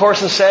 John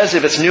Corson says,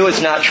 if it's new,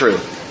 it's not true.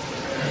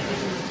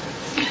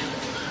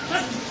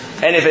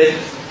 And if it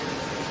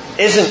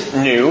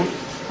isn't new,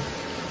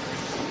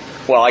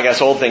 well, I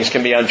guess old things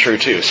can be untrue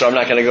too, so I'm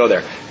not going to go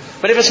there.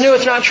 But if it's new,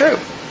 it's not true.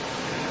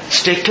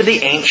 Stick to the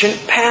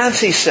ancient paths,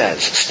 he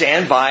says.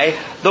 Stand by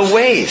the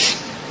ways.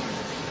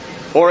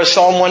 Or as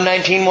Psalm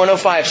 119,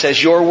 105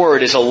 says, your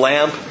word is a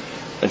lamp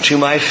unto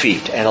my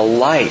feet and a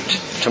light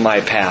to my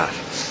path.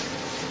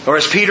 Or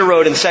as Peter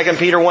wrote in 2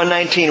 Peter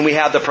 1:19, we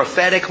have the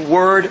prophetic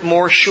word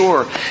more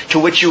sure, to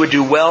which you would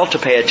do well to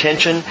pay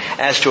attention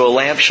as to a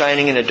lamp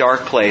shining in a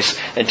dark place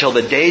until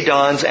the day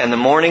dawns and the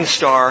morning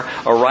star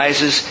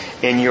arises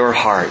in your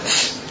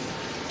hearts.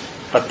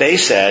 But they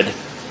said,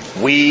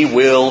 we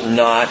will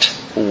not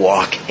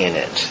walk in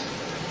it.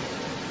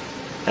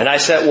 And I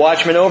set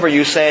watchmen over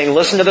you, saying,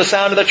 listen to the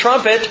sound of the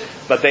trumpet.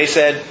 But they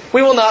said,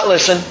 we will not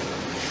listen.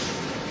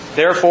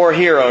 Therefore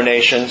hear, O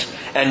nations,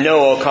 and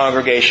know, O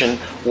congregation,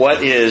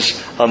 what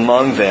is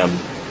among them.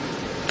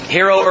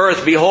 Hear, O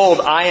earth,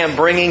 behold, I am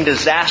bringing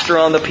disaster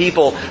on the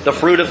people, the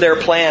fruit of their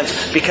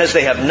plants, because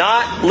they have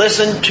not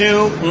listened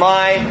to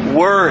my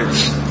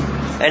words.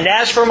 And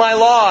as for my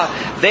law,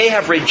 they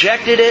have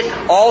rejected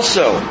it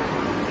also.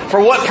 For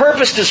what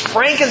purpose does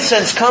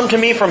frankincense come to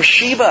me from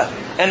Sheba,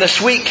 and the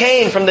sweet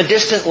cane from the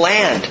distant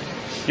land?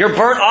 Your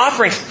burnt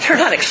offerings, they're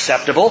not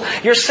acceptable.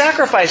 Your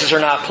sacrifices are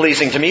not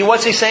pleasing to me.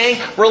 What's he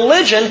saying?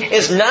 Religion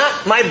is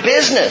not my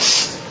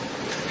business.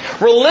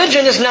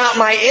 Religion is not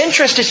my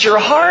interest. It's your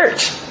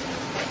heart.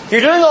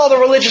 You're doing all the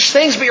religious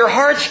things, but your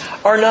hearts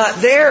are not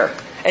there.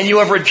 And you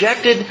have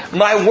rejected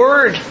my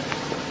word.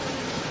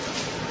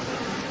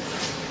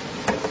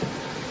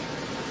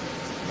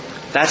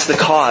 That's the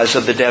cause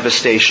of the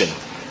devastation.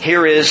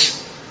 Here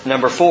is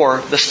Number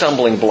 4, the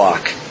stumbling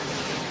block.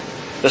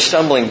 The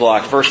stumbling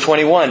block. Verse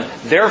 21,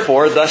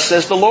 therefore, thus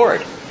says the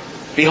Lord,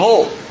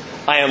 behold,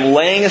 I am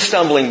laying a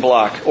stumbling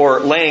block, or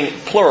laying,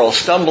 plural,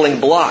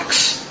 stumbling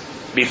blocks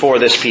before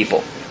this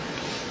people.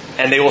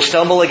 And they will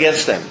stumble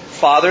against them.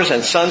 Fathers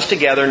and sons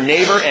together,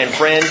 neighbor and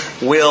friend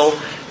will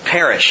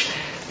perish.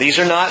 These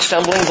are not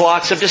stumbling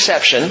blocks of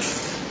deception.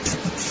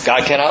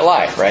 God cannot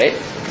lie, right?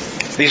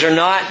 These are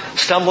not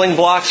stumbling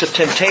blocks of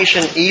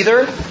temptation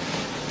either.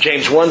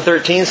 James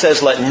 1:13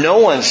 says, let no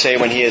one say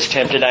when he is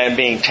tempted, I am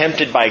being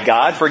tempted by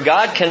God. For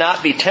God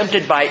cannot be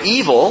tempted by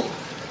evil,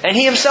 and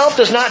He Himself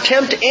does not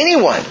tempt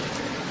anyone.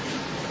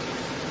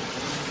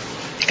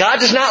 God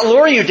does not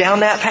lure you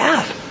down that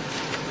path.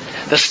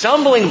 The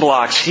stumbling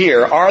blocks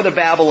here are the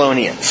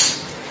Babylonians.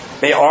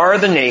 They are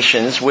the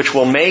nations which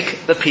will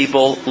make the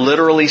people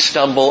literally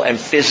stumble and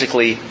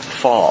physically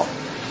fall.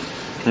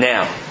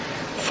 Now,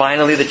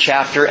 finally the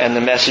chapter and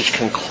the message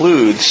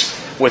concludes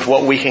with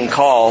what we can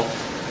call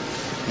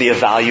the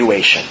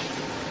evaluation.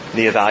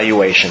 The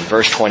evaluation.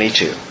 Verse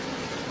 22.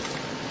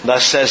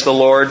 Thus says the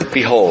Lord,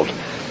 behold,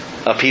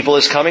 a people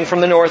is coming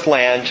from the north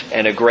land,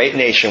 and a great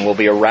nation will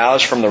be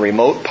aroused from the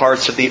remote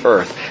parts of the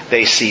earth.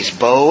 They seize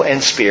bow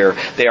and spear.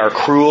 They are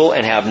cruel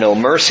and have no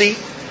mercy.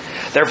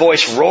 Their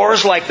voice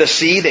roars like the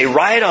sea. They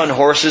ride on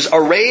horses,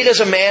 arrayed as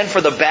a man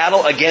for the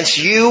battle against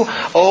you,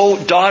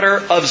 O daughter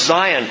of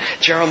Zion.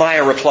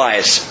 Jeremiah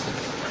replies,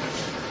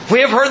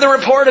 we have heard the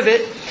report of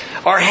it.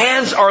 Our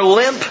hands are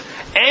limp.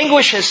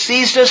 Anguish has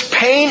seized us,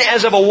 pain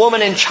as of a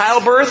woman in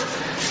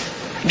childbirth.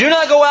 Do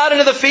not go out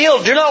into the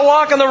field. Do not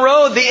walk on the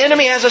road. The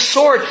enemy has a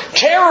sword.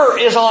 Terror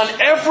is on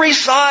every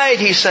side,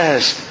 he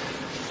says.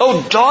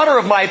 O daughter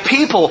of my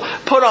people,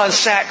 put on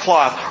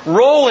sackcloth,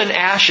 roll in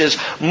ashes,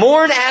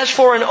 mourn as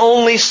for an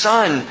only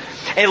son,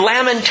 a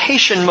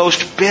lamentation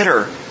most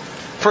bitter.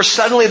 For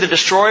suddenly the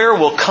destroyer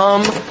will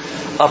come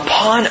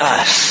upon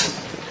us.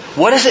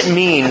 What does it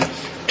mean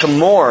to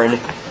mourn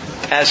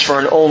as for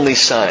an only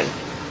son?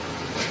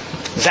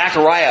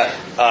 Zechariah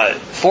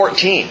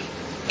 14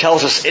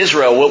 tells us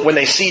Israel, when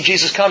they see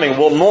Jesus coming,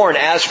 will mourn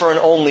as for an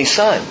only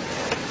son.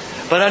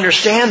 But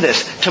understand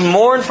this, to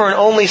mourn for an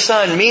only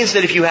son means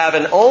that if you have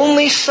an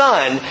only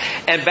son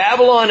and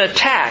Babylon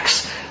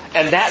attacks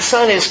and that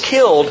son is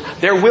killed,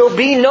 there will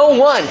be no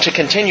one to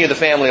continue the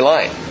family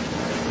line.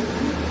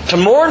 To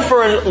mourn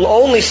for an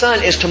only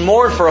son is to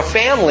mourn for a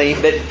family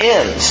that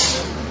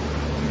ends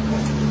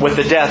with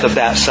the death of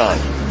that son.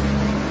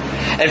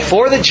 And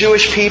for the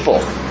Jewish people,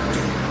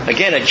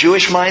 again, a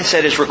Jewish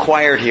mindset is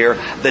required here.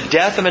 The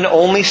death of an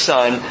only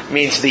son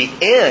means the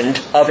end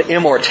of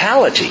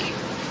immortality.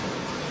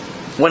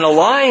 When a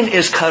line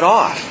is cut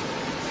off,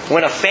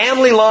 when a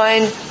family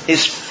line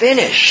is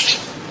finished,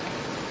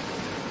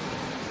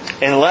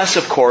 unless,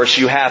 of course,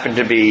 you happen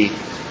to be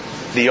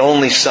the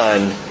only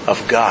son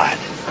of God.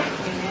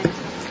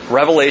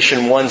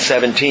 Revelation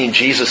 1:17,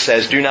 Jesus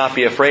says, do not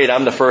be afraid,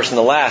 I'm the first and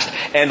the last,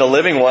 and the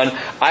living one.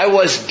 I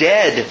was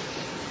dead,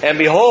 and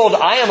behold,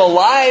 I am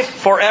alive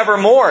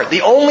forevermore.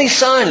 The only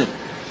son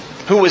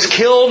who was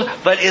killed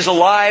but is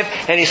alive.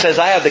 And he says,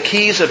 I have the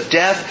keys of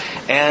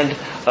death and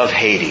of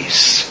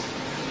Hades.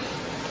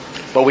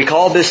 But we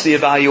call this the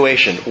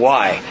evaluation.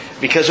 Why?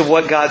 Because of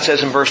what God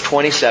says in verse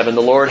 27.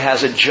 The Lord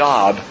has a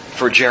job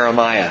for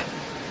Jeremiah.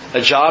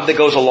 A job that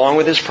goes along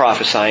with his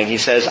prophesying. He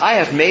says, I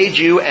have made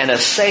you an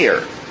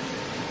assayer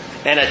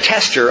and a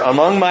tester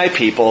among my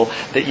people,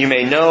 that you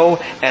may know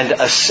and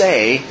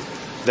assay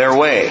their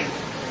way.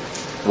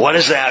 What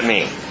does that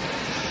mean?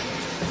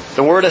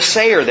 The word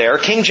assayer there,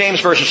 King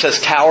James Version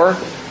says tower.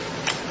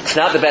 It's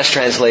not the best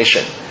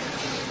translation,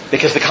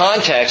 because the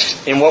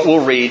context in what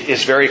we'll read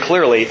is very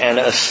clearly an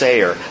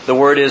assayer. The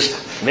word is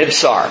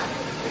mibsar.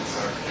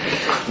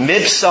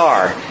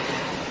 Mibsar,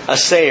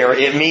 assayer,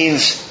 it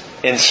means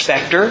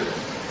inspector,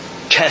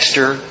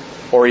 tester,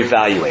 or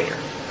evaluator.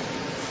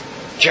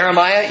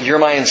 Jeremiah, you're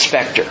my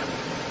inspector.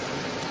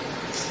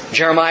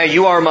 Jeremiah,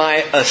 you are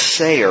my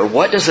assayer.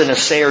 What does an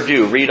assayer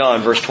do? Read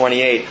on, verse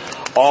 28.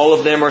 All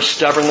of them are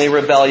stubbornly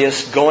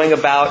rebellious, going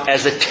about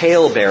as a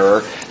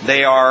talebearer.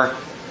 They are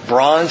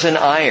bronze and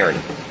iron.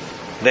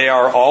 They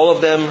are all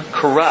of them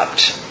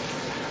corrupt.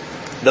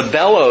 The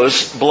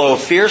bellows blow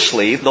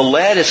fiercely. The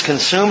lead is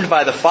consumed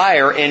by the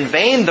fire. In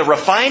vain the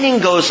refining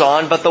goes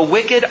on, but the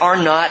wicked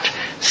are not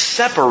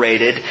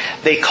separated.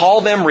 They call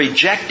them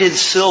rejected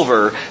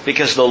silver,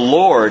 because the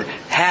Lord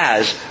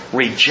has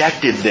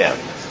rejected them.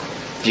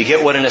 Do you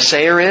get what an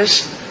assayer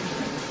is?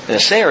 An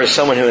assayer is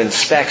someone who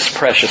inspects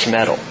precious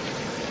metal.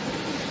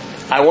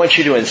 I want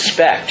you to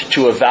inspect,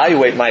 to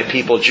evaluate my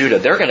people Judah.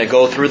 They're going to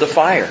go through the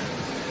fire.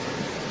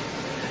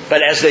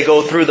 But as they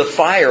go through the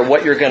fire,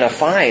 what you're going to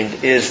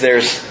find is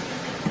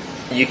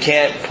you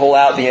can't pull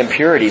out the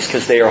impurities,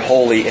 because they are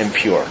wholly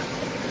impure.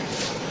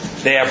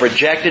 They have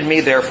rejected me,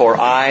 therefore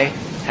I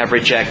have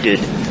rejected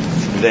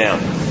them.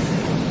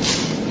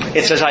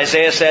 It's as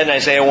Isaiah said in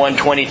Isaiah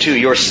 1:22,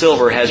 your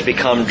silver has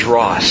become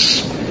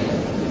dross.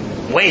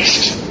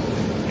 Waste.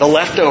 The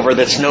leftover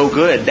that's no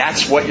good.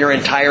 That's what your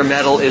entire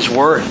metal is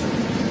worth.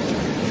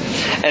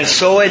 And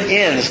so it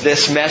ends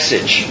this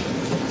message.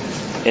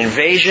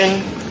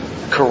 invasion,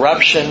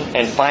 corruption,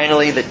 and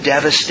finally the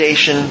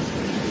devastation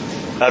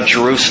of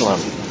Jerusalem.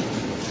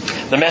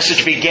 The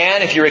message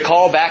began, if you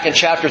recall, back in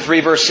chapter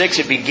 3, verse 6,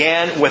 it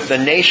began with the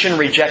nation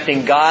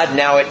rejecting God.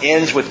 Now it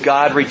ends with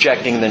God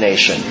rejecting the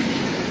nation.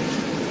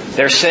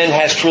 Their sin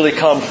has truly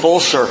come full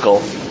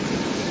circle.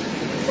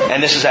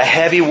 And this is a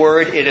heavy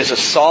word. It is a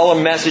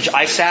solemn message.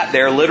 I sat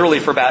there literally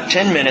for about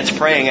 10 minutes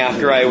praying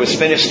after I was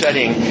finished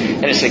studying.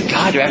 And I said,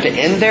 God, do I have to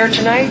end there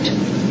tonight?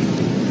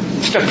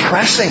 It's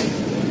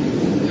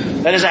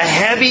depressing. That is a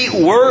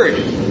heavy word.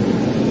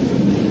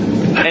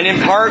 And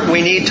in part,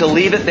 we need to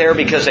leave it there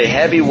because a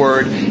heavy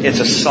word, it's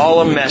a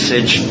solemn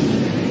message,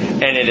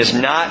 and it is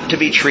not to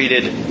be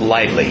treated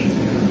lightly.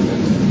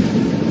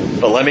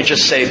 But let me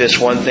just say this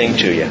one thing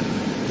to you.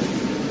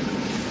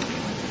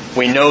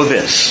 We know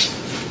this.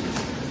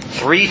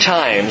 3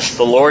 times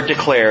the Lord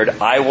declared,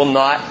 I will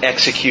not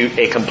execute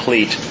a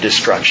complete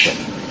destruction.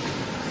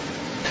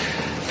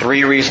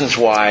 3 reasons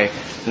why.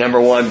 Number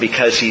 1,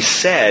 because He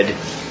said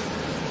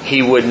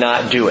He would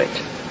not do it.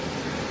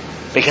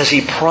 Because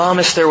He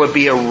promised there would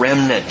be a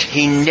remnant.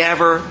 He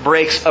never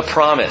breaks a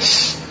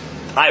promise.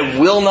 I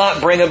will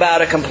not bring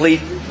about a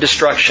complete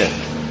destruction.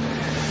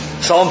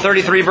 Psalm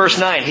 33 verse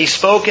 9. He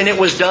spoke and it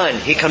was done.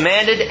 He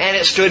commanded and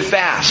it stood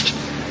fast.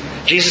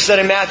 Jesus said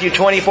in Matthew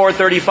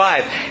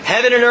 24:35,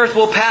 Heaven and earth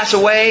will pass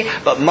away,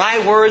 but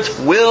my words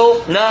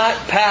will not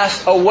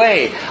pass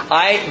away.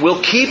 I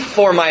will keep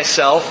for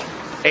myself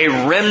a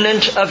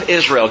remnant of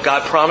Israel.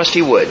 God promised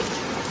He would.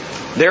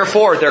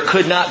 Therefore, there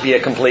could not be a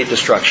complete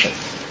destruction.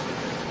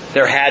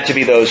 There had to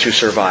be those who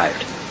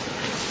survived.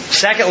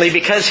 Secondly,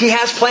 because He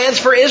has plans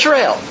for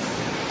Israel.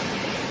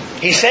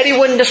 He said He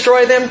wouldn't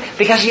destroy them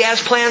because He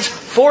has plans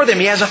for them.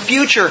 He has a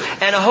future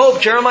and a hope.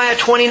 Jeremiah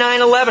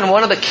 29:11,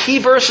 one of the key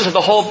verses of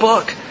the whole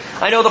book.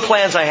 I know the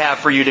plans I have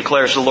for you,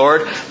 declares the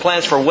Lord.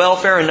 Plans for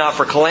welfare and not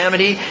for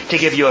calamity, to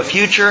give you a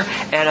future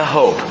and a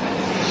hope.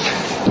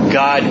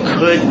 God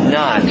could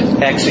not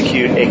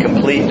execute a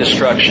complete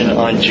destruction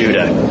on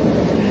Judah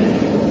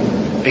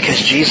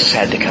because Jesus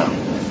had to come.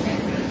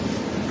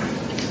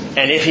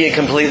 And if He had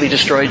completely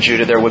destroyed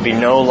Judah, there would be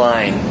no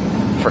line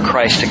for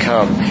Christ to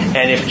come.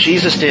 And if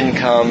Jesus didn't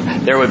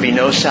come, there would be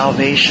no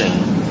salvation,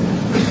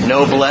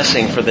 no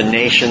blessing for the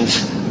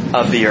nations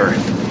of the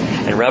earth.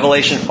 And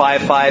Revelation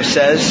 5:5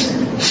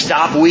 says,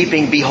 Stop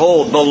weeping,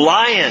 behold, the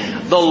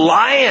lion,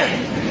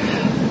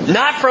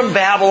 not from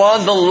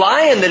Babylon, the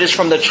lion that is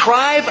from the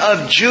tribe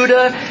of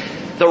Judah,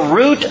 the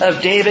root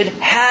of David,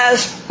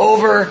 has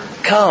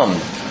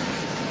overcome.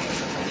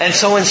 And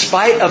so in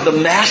spite of the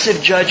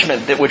massive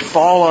judgment that would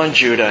fall on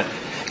Judah,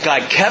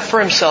 God kept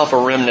for Himself a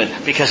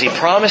remnant because He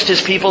promised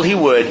His people He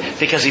would,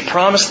 because He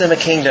promised them a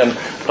kingdom,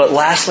 but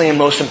lastly and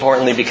most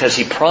importantly, because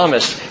He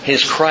promised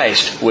His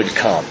Christ would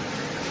come.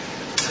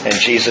 And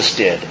Jesus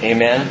did.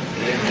 Amen?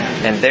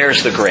 And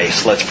there's the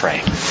grace. Let's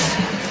pray.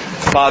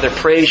 Father,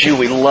 praise You.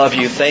 We love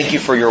You. Thank You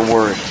for Your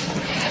Word.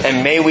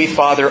 And may we,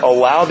 Father,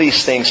 allow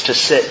these things to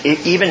sit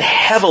even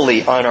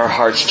heavily on our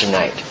hearts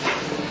tonight.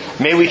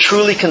 May we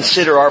truly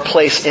consider our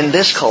place in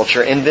this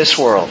culture, in this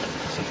world,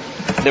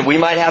 that we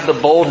might have the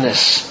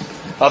boldness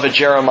of a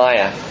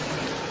Jeremiah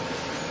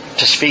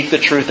to speak the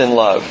truth in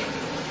love,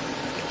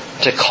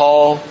 to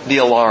call the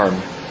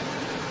alarm,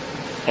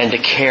 and to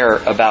care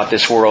about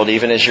this world,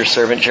 even as Your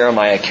servant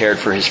Jeremiah cared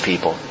for his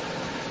people.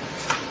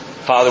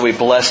 Father, we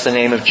bless the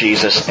name of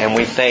Jesus, and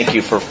we thank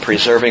You for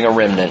preserving a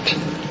remnant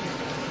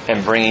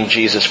and bringing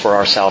Jesus for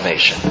our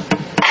salvation.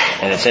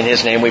 And it's in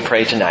His name we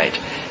pray tonight.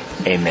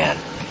 Amen.